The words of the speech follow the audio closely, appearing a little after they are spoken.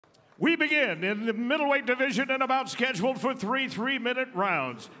We begin in the middleweight division and about scheduled for 3 3-minute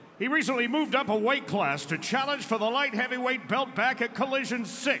rounds. He recently moved up a weight class to challenge for the light heavyweight belt back at Collision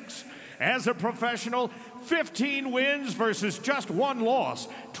 6. As a professional, 15 wins versus just 1 loss.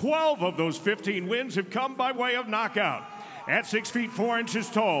 12 of those 15 wins have come by way of knockout. At 6 feet 4 inches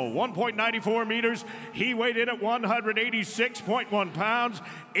tall, 1.94 meters, he weighed in at 186.1 pounds,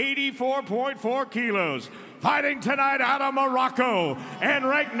 84.4 kilos. Fighting tonight out of Morocco and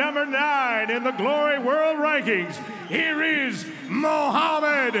ranked number 9 in the Glory World Rankings, here is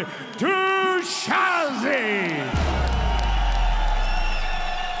Mohamed Touchassie.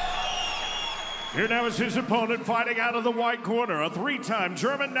 Here now is his opponent fighting out of the white corner, a 3-time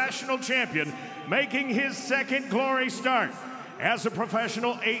German national champion, making his second Glory start. As a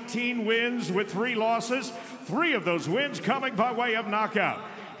professional, 18 wins with 3 losses, 3 of those wins coming by way of knockout.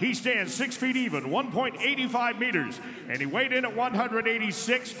 He stands 6 feet even, 1.85 meters, and he weighed in at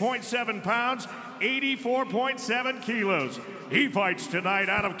 186.7 pounds, 84.7 kilos. He fights tonight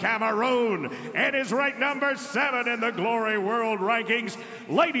out of Cameroon and is ranked number 7 in the Glory World Rankings.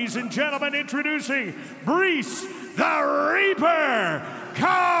 Ladies and gentlemen, introducing Brice the Reaper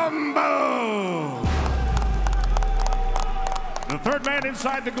Kombou. The third man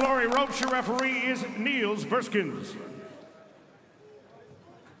inside the Glory ropes, your referee is Niels Burskins.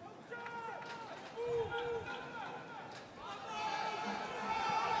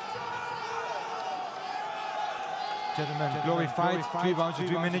 Gentlemen, Glory fight, 3 rounds of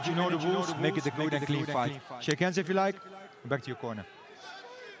 3 minutes, you know the rules, make it a good and clean fight. Shake hands if you like, back to your corner.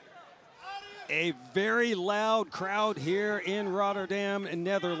 A very loud crowd here in Rotterdam,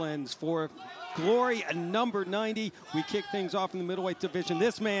 Netherlands for Glory number 90. We kick things off in the middleweight division.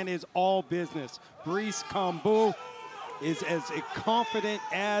 This man is all business. Brice Kombou is as confident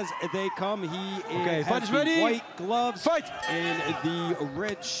as they come. He has the white gloves and the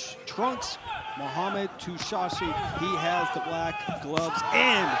red trunks. Mohamed Touchassie, he has the black gloves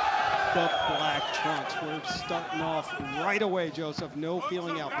and the black trunks. We're starting off right away, Joseph. No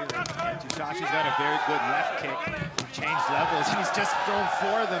feeling out period. Yeah, Touchassie's got a very good left kick. He changed levels. He's just thrown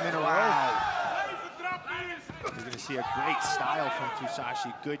 4 of them in a row. You're going to see a great style from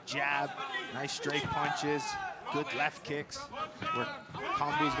Touchassie. Good jab, nice straight punches, good left kicks. Where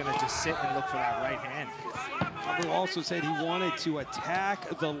Kombou's going to just sit and look for that right hand. Kombou also said he wanted to attack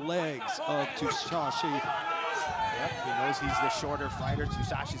the legs of Touchassie. Yep, he knows he's the shorter fighter.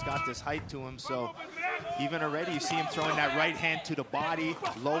 Touchassie's got this height to him, so even already you see him throwing that right hand to the body,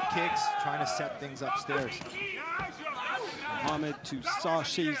 low kicks, trying to set things upstairs. Mohamed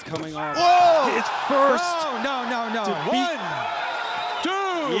Touchassie's coming off his first defeat. 1, 2,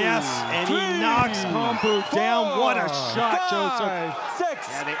 yes, and 3, he knocks Kombou down. What a shot, Joseph. 6,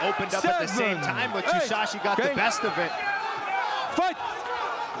 yeah, they opened up 7, at the same time, but Touchassie got the best of it. Fight!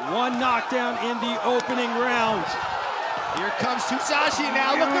 1 knockdown in the opening round. Here comes Touchassie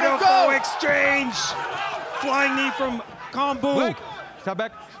now. Look at him Beautiful go! exchange. Flying knee from Kombou. Step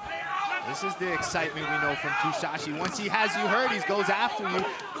back. This is the excitement we know from Touchassie. Once he has you hurt, he goes after you.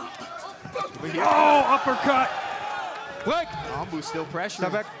 Oh, uppercut. Kombou's still pressuring.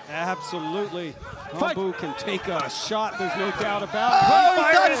 Step back. Absolutely. Kombou can take a shot, there's no doubt about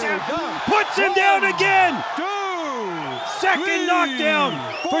it. Oh, puts him down again. 2, Second 3, knockdown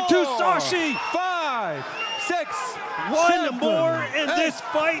 4, for Touchassie. 5, 6, 1 more and this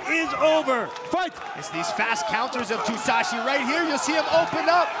fight is over. Fight! It's these fast counters of Touchassie. Right here, you'll see him open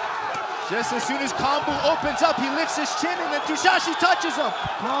up. Just as soon as Kombou opens up, he lifts his chin and then Touchassie touches him.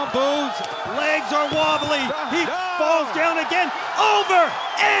 Kombou's legs are wobbly. He falls down again. Over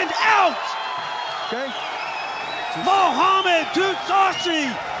and out. Okay. Mohamed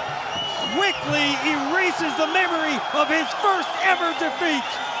Touchassie quickly erases the memory of his first ever defeat.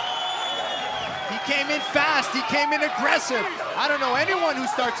 He came in fast, he came in aggressive. I don't know anyone who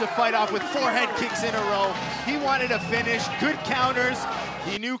starts a fight off with 4 head kicks in a row. He wanted a finish, good counters.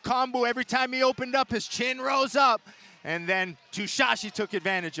 He knew Kombou, every time he opened up, his chin rose up, and then Touchassie took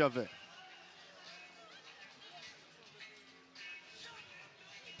advantage of it.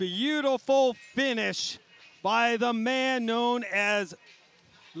 Beautiful finish by the man known as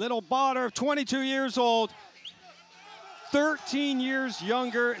Little Botter, 22 years old, 13 years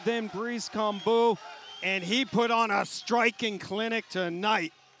younger than Brice Kombou, and he put on a striking clinic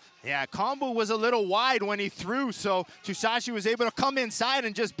tonight. Yeah, Kombou was a little wide when he threw, so Touchassie was able to come inside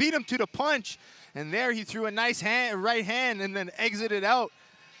and just beat him to the punch. And there he threw a nice right hand and then exited out.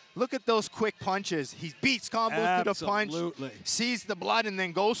 Look at those quick punches. He beats Kombou to the punch, sees the blood, and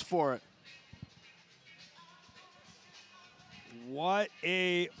then goes for it. What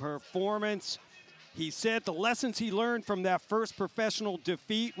a performance He said the lessons he learned from that first professional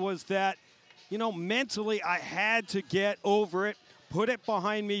defeat was that, you know, mentally I had to get over it, put it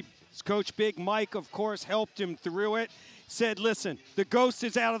behind me. Coach Big Mike, of course, helped him through it. Said, listen, the ghost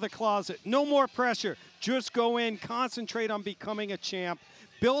is out of the closet. No more pressure. Just go in, concentrate on becoming a champ,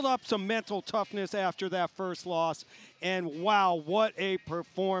 build up some mental toughness after that first loss. And wow, what a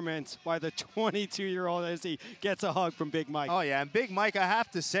performance by the 22-year-old as he gets a hug from Big Mike. Oh yeah, and Big Mike, I have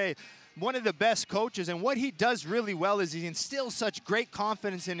to say, one of the best coaches, and what he does really well is he instills such great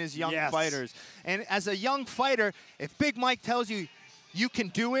confidence in his young fighters. And as a young fighter, if Big Mike tells you, you can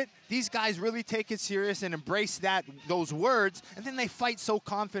do it, these guys really take it serious and embrace those words, and then they fight so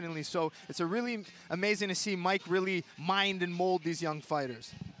confidently. So it's really amazing to see Mike really mind and mold these young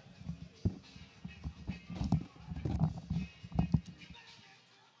fighters.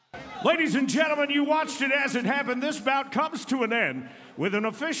 Ladies and gentlemen, you watched it as it happened. This bout comes to an end with an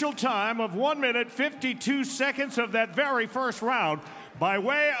official time of 1 minute 52 seconds of that very first round by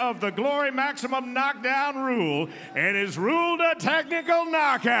way of the Glory Maximum knockdown rule, and is ruled a technical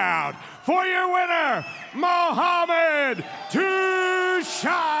knockout for your winner, Mohamed Touchassie.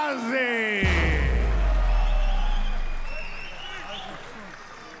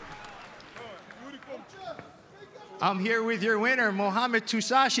 I'm here with your winner, Mohamed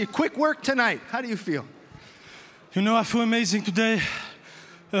Touchassie. Quick work tonight. How do you feel? You know, I feel amazing today.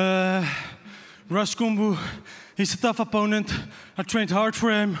 Brice Kombou, he's a tough opponent. I trained hard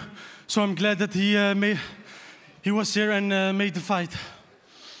for him, so I'm glad that he was here and made the fight.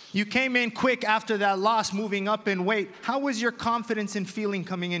 You came in quick after that loss, moving up in weight. How was your confidence and feeling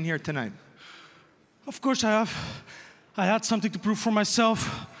coming in here tonight? Of course I had something to prove for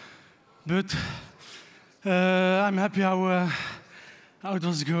myself, but I'm happy how it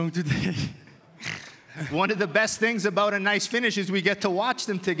was going today. One of the best things about a nice finish is we get to watch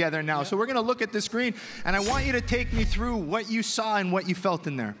them together now. So we're going to look at the screen, and I want you to take me through what you saw and what you felt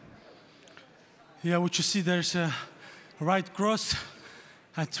in there. Yeah, what you see there's a right cross.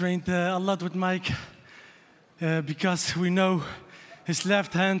 I trained a lot with Mike because we know his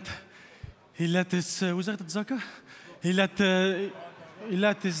left hand, he let his, hoe zeg dat zakken? He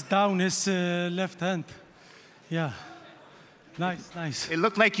let his down his left hand. Yeah. Nice, nice. It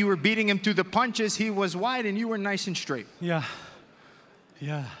looked like you were beating him through the punches. He was wide and you were nice and straight. Yeah.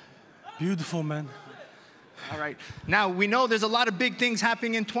 Yeah. Beautiful, man. All right. Now, we know there's a lot of big things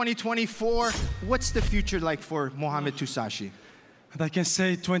happening in 2024. What's the future like for Mohamed Touchassie? And I can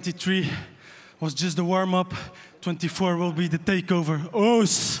say 23 was just the warm-up. 24 will be the takeover.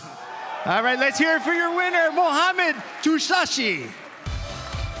 Os! All right, let's hear it for your winner, Mohamed Touchassie.